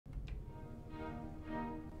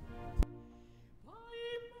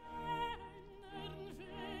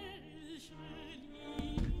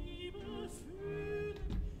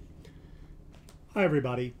Hi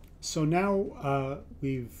everybody. So now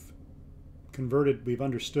we've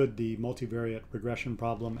understood the multivariate regression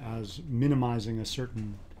problem as minimizing a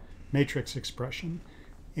certain matrix expression.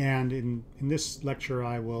 And in this lecture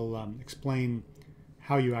I will explain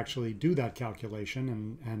how you actually do that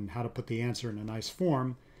calculation and how to put the answer in a nice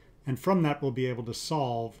form. And from that we'll be able to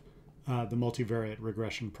solve the multivariate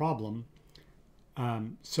regression problem.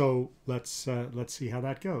 So let's see how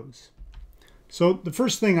that goes. So the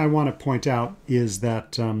first thing I want to point out is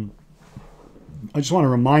that I just want to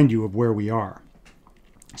remind you of where we are.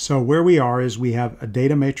 So where we are is we have a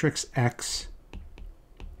data matrix X,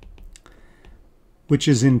 which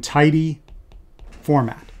is in tidy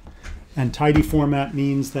format. And tidy format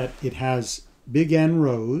means that it has big N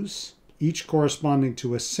rows, each corresponding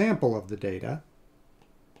to a sample of the data.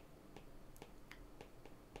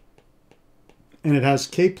 And it has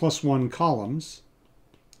k+1 columns,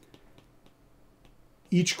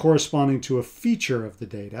 each corresponding to a feature of the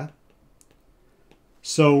data.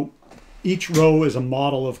 So each row is a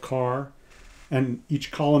model of car, and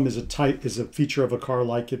each column is a feature of a car,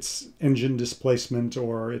 like its engine displacement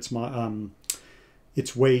or its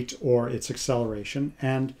weight or its acceleration.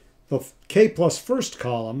 And the k plus first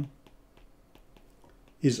column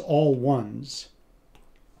is all ones.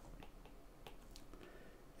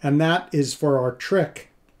 And that is for our trick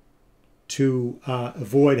to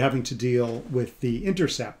avoid having to deal with the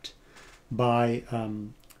intercept by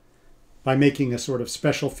making a sort of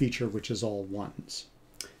special feature which is all ones.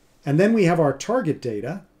 And then we have our target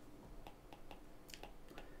data.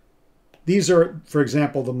 These are, for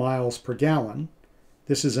example, the miles per gallon.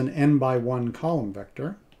 This is an n by 1 column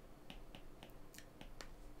vector.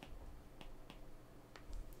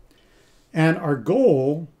 And our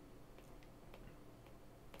goal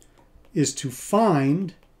is to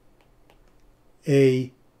find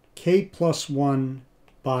a k+1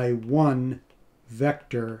 by 1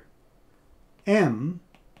 vector m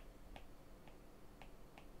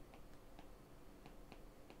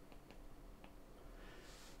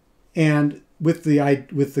and with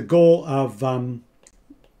the goal of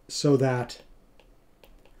so that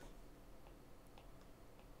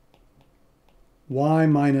y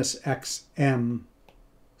minus xm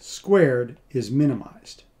squared is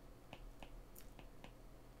minimized.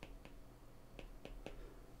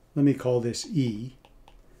 Let me call this E,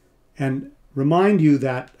 and remind you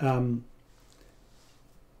that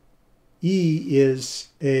E is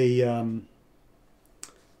a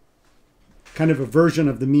kind of a version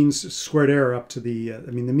of the mean squared error up to the,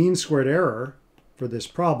 the mean squared error for this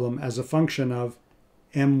problem as a function of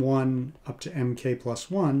m1 up to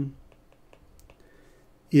mk+1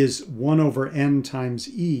 is 1 over n times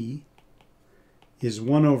E is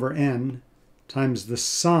 1 over n times the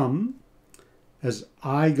sum as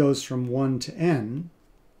I goes from 1 to n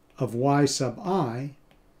of y sub I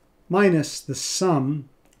minus the sum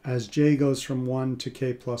as j goes from 1 to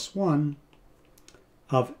k+1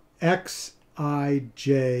 of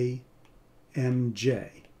xij mj.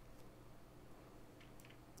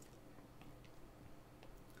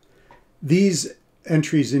 These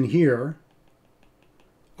entries in here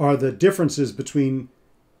are the differences between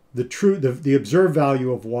the observed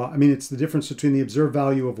value of y. It's the difference between the observed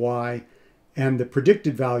value of y and the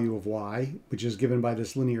predicted value of y, which is given by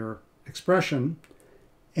this linear expression.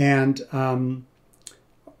 And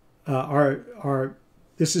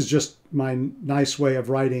this is just my nice way of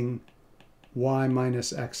writing y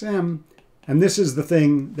minus xm. And this is the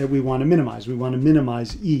thing that we want to minimize. We want to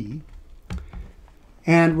minimize E.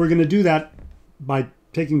 And we're going to do that by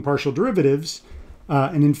taking partial derivatives.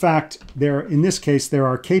 And in fact, in this case, there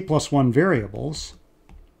are k+1 variables.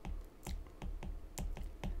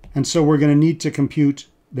 And so we're going to need to compute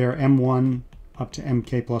their m1 up to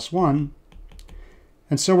mk+1.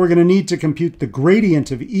 And so we're going to need to compute the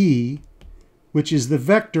gradient of E, which is the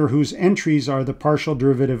vector whose entries are the partial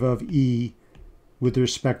derivative of E with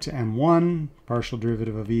respect to m1, partial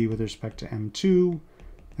derivative of E with respect to m2,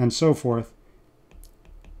 and so forth,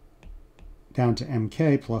 down to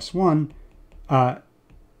mk+1.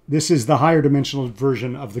 This is the higher dimensional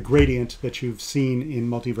version of the gradient that you've seen in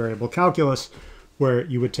multivariable calculus, where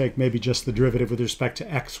you would take maybe just the derivative with respect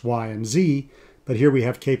to x, y, and z. But here we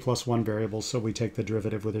have k+1 variables, so we take the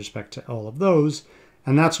derivative with respect to all of those.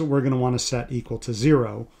 And that's what we're going to want to set equal to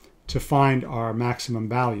 0 to find our maximum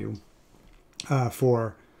value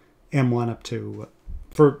for m1 up to,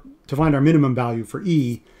 to find our minimum value for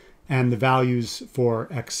E and the values for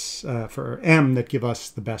x, for m that give us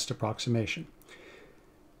the best approximation.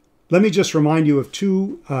 Let me just remind you of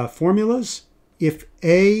two formulas. If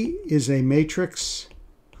A is a matrix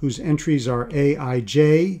whose entries are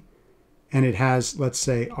Aij and it has, let's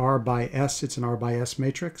say, R by S. It's an R by S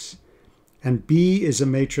matrix. And B is a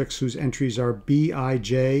matrix whose entries are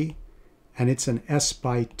Bij, and it's an S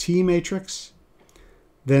by T matrix.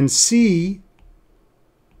 Then C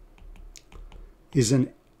is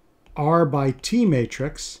an R by T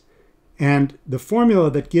matrix, and the formula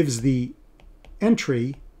that gives the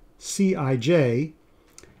entry, Cij,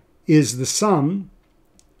 is the sum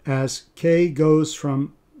as K goes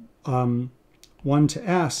from 1 to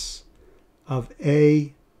S of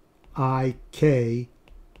A, I, K,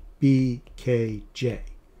 B, K, J.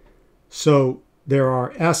 So there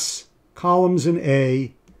are S columns in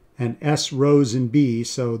A and S rows in B,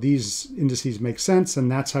 so these indices make sense,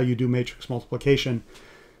 and that's how you do matrix multiplication.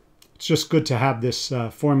 It's just good to have this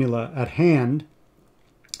formula at hand.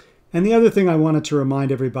 And the other thing I wanted to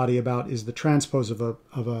remind everybody about is the transpose of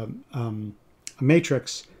a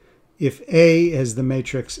matrix. If A is the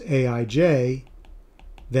matrix Aij,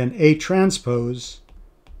 then A transpose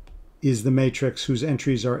is the matrix whose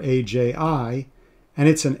entries are Aji, and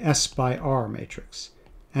it's an S by R matrix.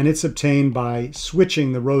 And it's obtained by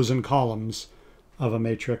switching the rows and columns of a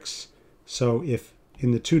matrix. So if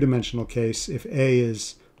in the two-dimensional case, if A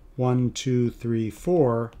is 1, 2, 3,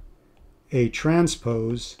 4, A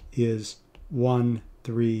transpose is 1,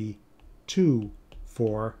 3, 2,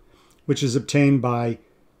 4, which is obtained by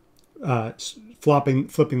flipping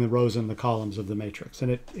the rows and the columns of the matrix. And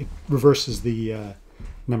it reverses the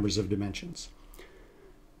numbers of dimensions.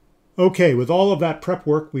 Okay, with all of that prep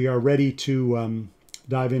work, we are ready to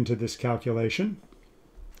dive into this calculation.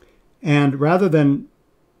 And rather than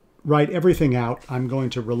write everything out, I'm going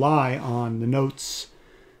to rely on the notes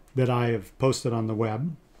that I have posted on the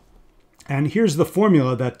web. And here's the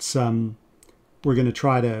formula that's we're going to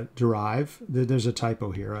try to derive. There's a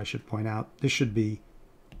typo here, I should point out. This should be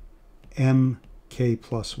mk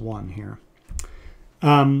plus 1 here.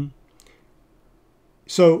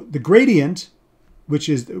 So the gradient, which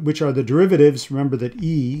are the derivatives, remember that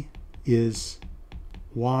E is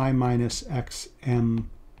y minus xm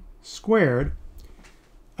squared.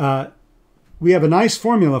 We have a nice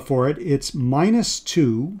formula for it. It's minus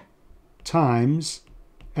 2 times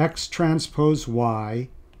x transpose y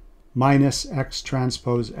minus x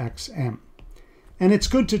transpose xm. And it's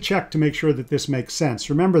good to check to make sure that this makes sense.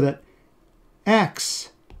 Remember that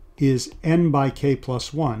x is n by k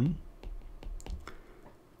plus 1,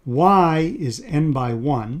 y is n by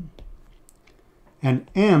 1, and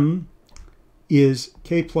m is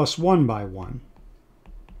k plus 1 by 1.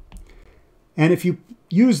 And if you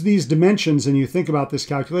use these dimensions and you think about this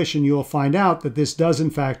calculation, you'll find out that this does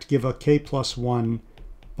in fact give a k plus 1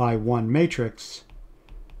 by 1 matrix,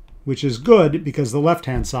 which is good because the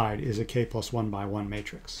left-hand side is a k plus 1 by 1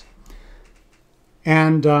 matrix.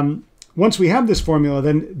 And once we have this formula,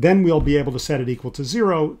 then we'll be able to set it equal to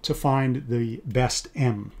 0 to find the best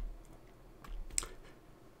m.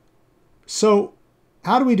 So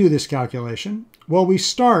how do we do this calculation? Well, we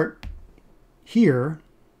start here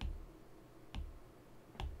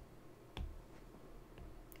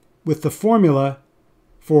with the formula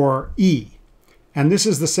for E. And this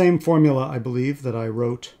is the same formula, I believe, that I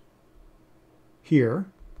wrote here.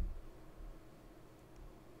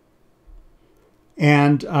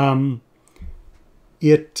 And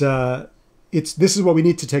this is what we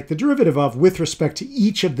need to take the derivative of with respect to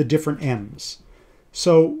each of the different m's.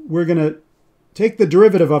 So we're going to take the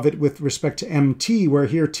derivative of it with respect to mt, where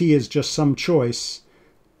here t is just some choice.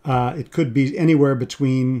 It could be anywhere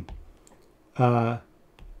between,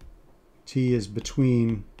 t is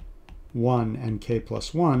between 1 and k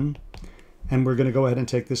plus 1. And we're going to go ahead and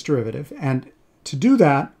take this derivative. And to do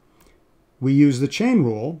that, we use the chain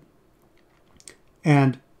rule.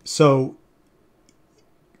 And so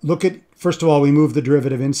look at, first of all, we move the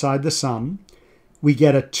derivative inside the sum. We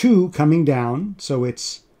get a 2 coming down, so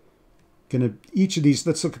it's going to, each of these,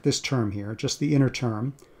 let's look at this term here, just the inner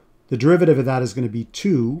term. The derivative of that is going to be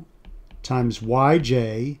 2 times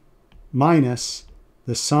yj minus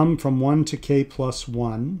the sum from 1 to k plus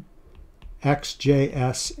 1,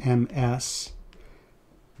 xjs ms.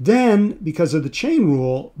 Then, because of the chain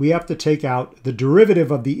rule, we have to take out the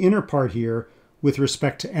derivative of the inner part here with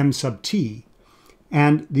respect to m sub t.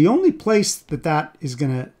 And the only place that that is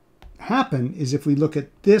going to happen is if we look at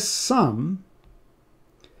this sum,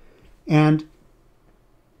 and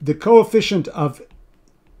the coefficient of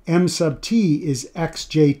m sub t is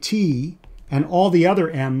xjt, and all the other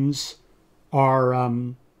m's are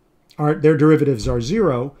their derivatives are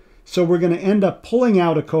 0. So we're going to end up pulling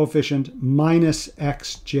out a coefficient minus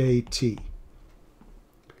xjt.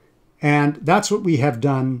 And that's what we have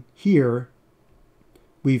done here.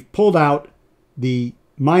 We've pulled out the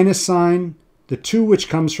minus sign, the 2 which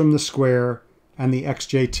comes from the square, and the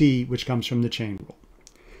xjt which comes from the chain rule.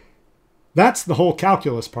 That's the whole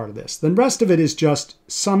calculus part of this. The rest of it is just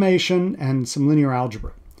summation and some linear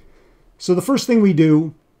algebra. So the first thing we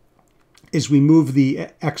do is we move the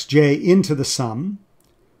xj into the sum.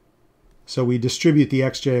 So we distribute the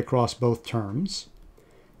xj across both terms.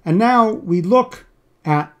 And now we look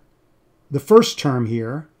at the first term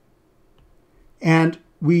here, and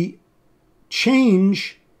we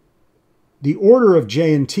change the order of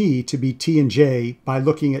j and t to be t and j by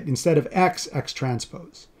looking at, instead of x, x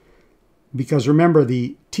transpose. Because remember,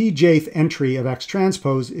 the tjth entry of x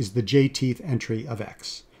transpose is the jth entry of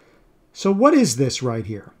x. So what is this right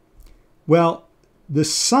here? Well, the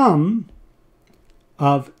sum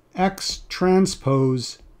of x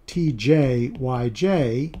transpose tj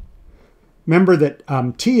yj, remember that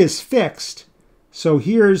t is fixed, so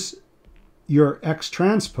here's your x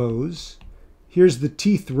transpose, here's the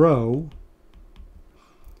tth row,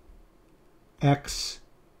 x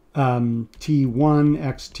t1,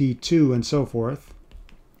 x t2, and so forth.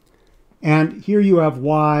 And here you have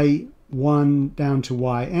y1 down to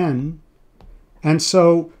yn. And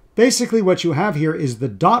so basically what you have here is the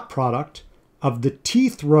dot product of the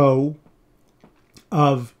tth row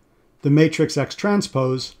of the matrix x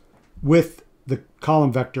transpose with the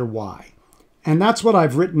column vector y. And that's what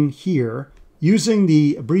I've written here using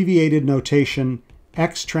the abbreviated notation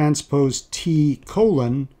x transpose t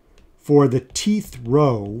colon for the tth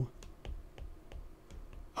row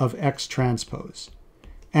of x transpose.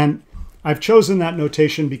 And I've chosen that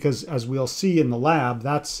notation because, as we'll see in the lab,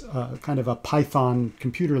 that's kind of a Python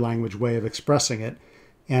computer language way of expressing it.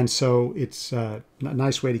 And so it's a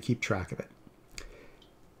nice way to keep track of it.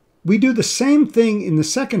 We do the same thing in the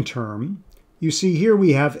second term. You see here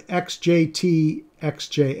we have xjt,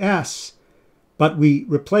 xjs, but we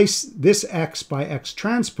replace this x by x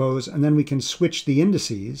transpose, and then we can switch the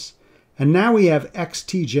indices. And now we have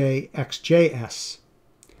xtj, xjs.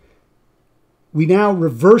 We now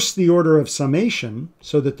reverse the order of summation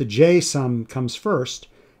so that the j sum comes first.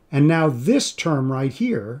 And now this term right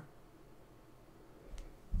here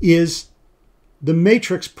is the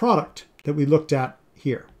matrix product that we looked at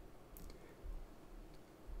here.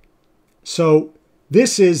 So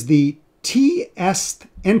this is the tth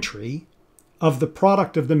entry of the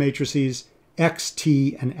product of the matrices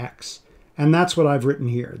xt and x. And that's what I've written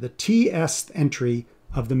here, the tth entry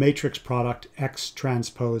of the matrix product x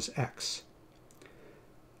transpose x.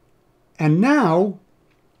 And now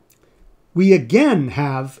we again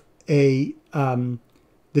have the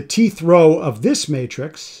tth row of this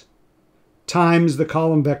matrix times the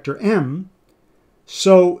column vector m.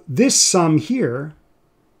 So this sum here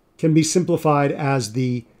can be simplified as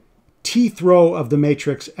the tth row of the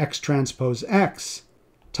matrix x transpose x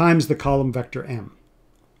times the column vector m.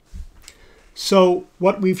 So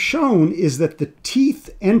what we've shown is that the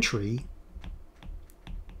tth entry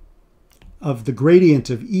of the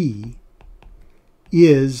gradient of E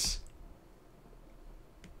is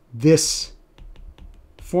this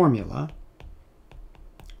formula.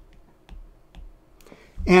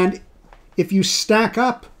 And if you stack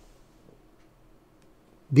up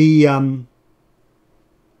the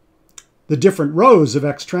different rows of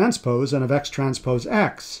x transpose and of x transpose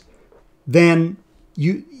x, then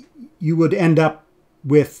you would end up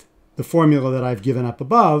with the formula that I've given up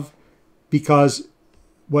above, because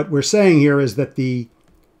what we're saying here is that the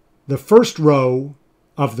first row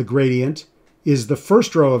of the gradient is the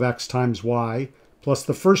first row of x times y plus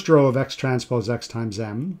the first row of x transpose x times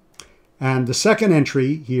m. And the second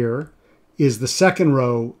entry here is the second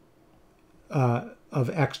row of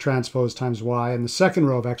x transpose times y and the second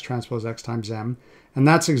row of x transpose x times m. And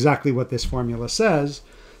that's exactly what this formula says.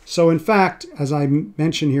 So in fact, as I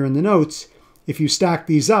mentioned here in the notes, if you stack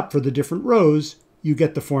these up for the different rows, you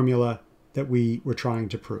get the formula that we were trying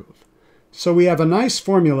to prove. So we have a nice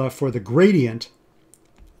formula for the gradient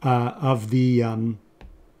of the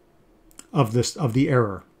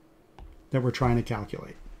error that we're trying to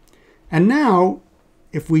calculate. And now,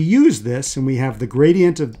 if we use this and we have the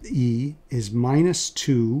gradient of E is minus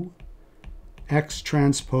 2 x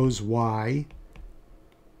transpose y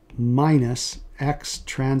minus x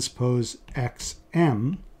transpose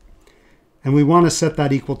xm, and we want to set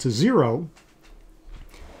that equal to 0,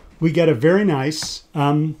 we get a very nice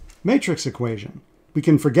matrix equation. We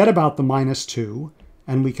can forget about the minus 2,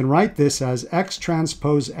 and we can write this as x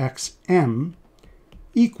transpose xm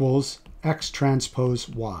equals x transpose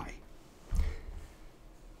y.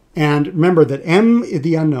 And remember that m is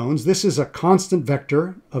the unknowns. This is a constant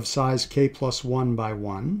vector of size k plus 1 by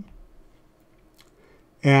 1.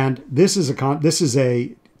 And this is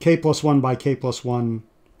a k plus 1 by k plus 1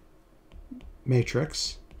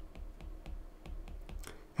 matrix.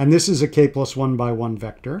 And this is a k plus 1 by 1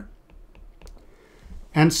 vector.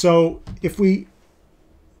 And so if we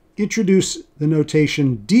introduce the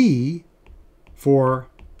notation D for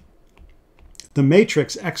the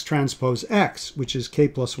matrix X transpose X, which is k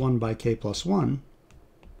plus 1 by k plus 1,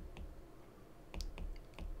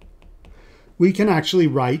 we can actually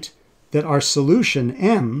write that our solution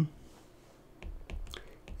M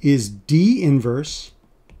is D inverse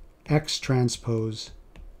X transpose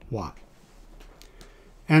Y.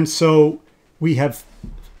 And so we have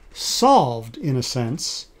solved, in a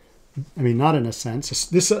sense, I mean, not in a sense,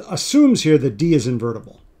 this assumes here that D is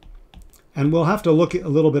invertible. And we'll have to look a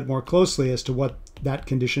little bit more closely as to what that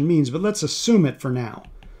condition means, but let's assume it for now.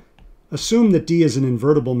 Assume that D is an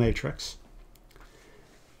invertible matrix.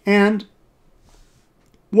 And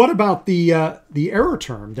what about the error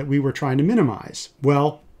term that we were trying to minimize?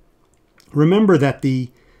 Well, remember that the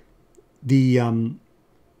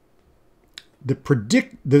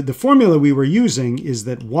formula we were using is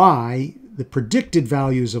that Y, the predicted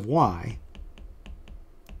values of Y,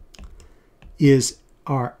 is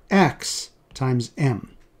our X times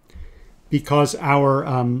M, because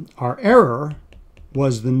our error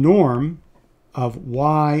was the norm of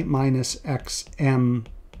Y minus XM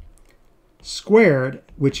squared,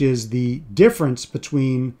 which is the difference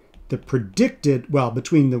between the predicted, well,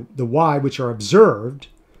 between the Y, which are observed,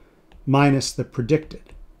 minus the predicted.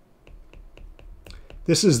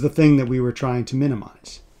 This is the thing that we were trying to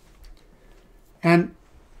minimize. And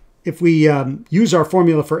if we use our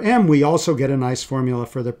formula for M, we also get a nice formula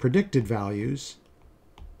for the predicted values.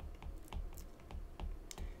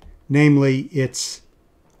 Namely, it's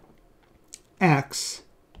X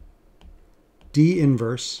D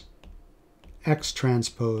inverse X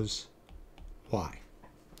transpose Y.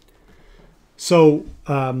 So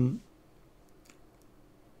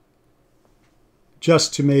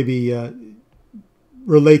just to maybe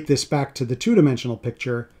relate this back to the two-dimensional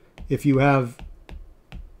picture, if you have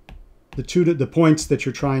the points that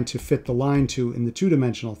you're trying to fit the line to in the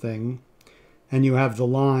two-dimensional thing, and you have the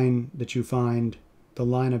line that you find, the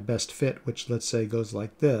line of best fit, which let's say goes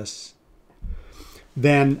like this,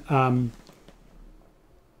 then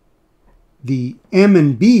the M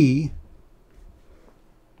and B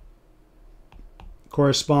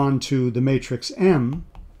correspond to the matrix M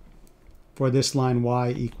for this line Y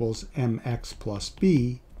equals mx plus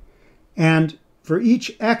b. And for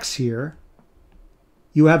each x here,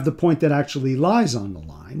 you have the point that actually lies on the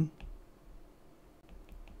line.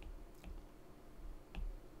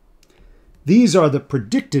 These are the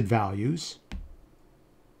predicted values.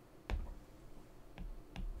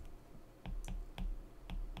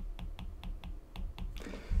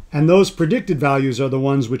 And those predicted values are the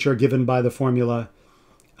ones which are given by the formula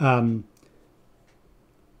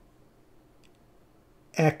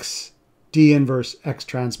X D inverse X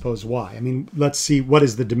transpose Y. I mean, let's see, what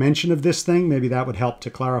is the dimension of this thing? Maybe that would help to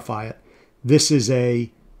clarify it. This is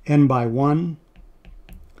a n by 1.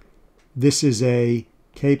 This is a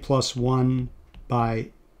k plus 1 by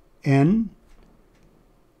n.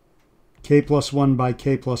 K plus 1 by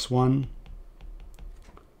k plus 1.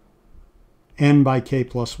 N by k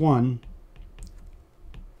plus 1.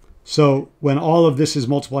 So when all of this is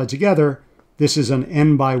multiplied together, this is an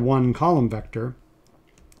n by 1 column vector.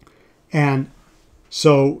 And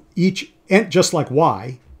so each, just like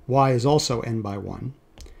y is also n by 1.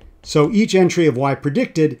 So each entry of y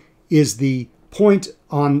predicted is the point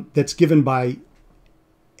that's given by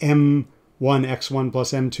m1x1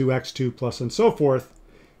 plus m2x2 plus and so forth.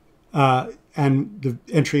 And the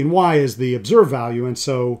entry in y is the observed value. And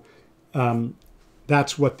so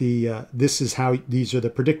that's what these are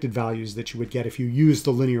the predicted values that you would get if you use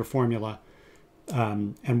the linear formula.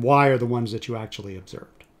 And y are the ones that you actually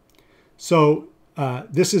observed. So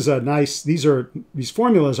this is a nice, these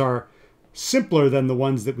formulas are simpler than the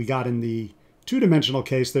ones that we got in the two-dimensional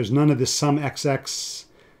case. There's none of this sum xx,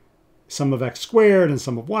 sum of x squared, and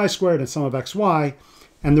sum of y squared, and sum of xy.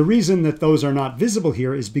 And the reason that those are not visible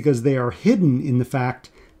here is because they are hidden in the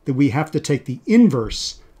fact that we have to take the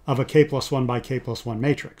inverse of a k plus 1 by k plus 1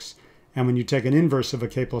 matrix. And when you take an inverse of a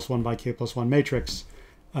k plus 1 by k plus 1 matrix,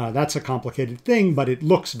 that's a complicated thing, but it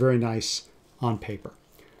looks very nice on paper.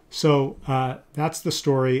 So that's the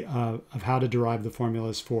story of how to derive the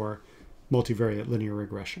formulas for multivariate linear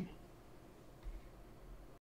regression.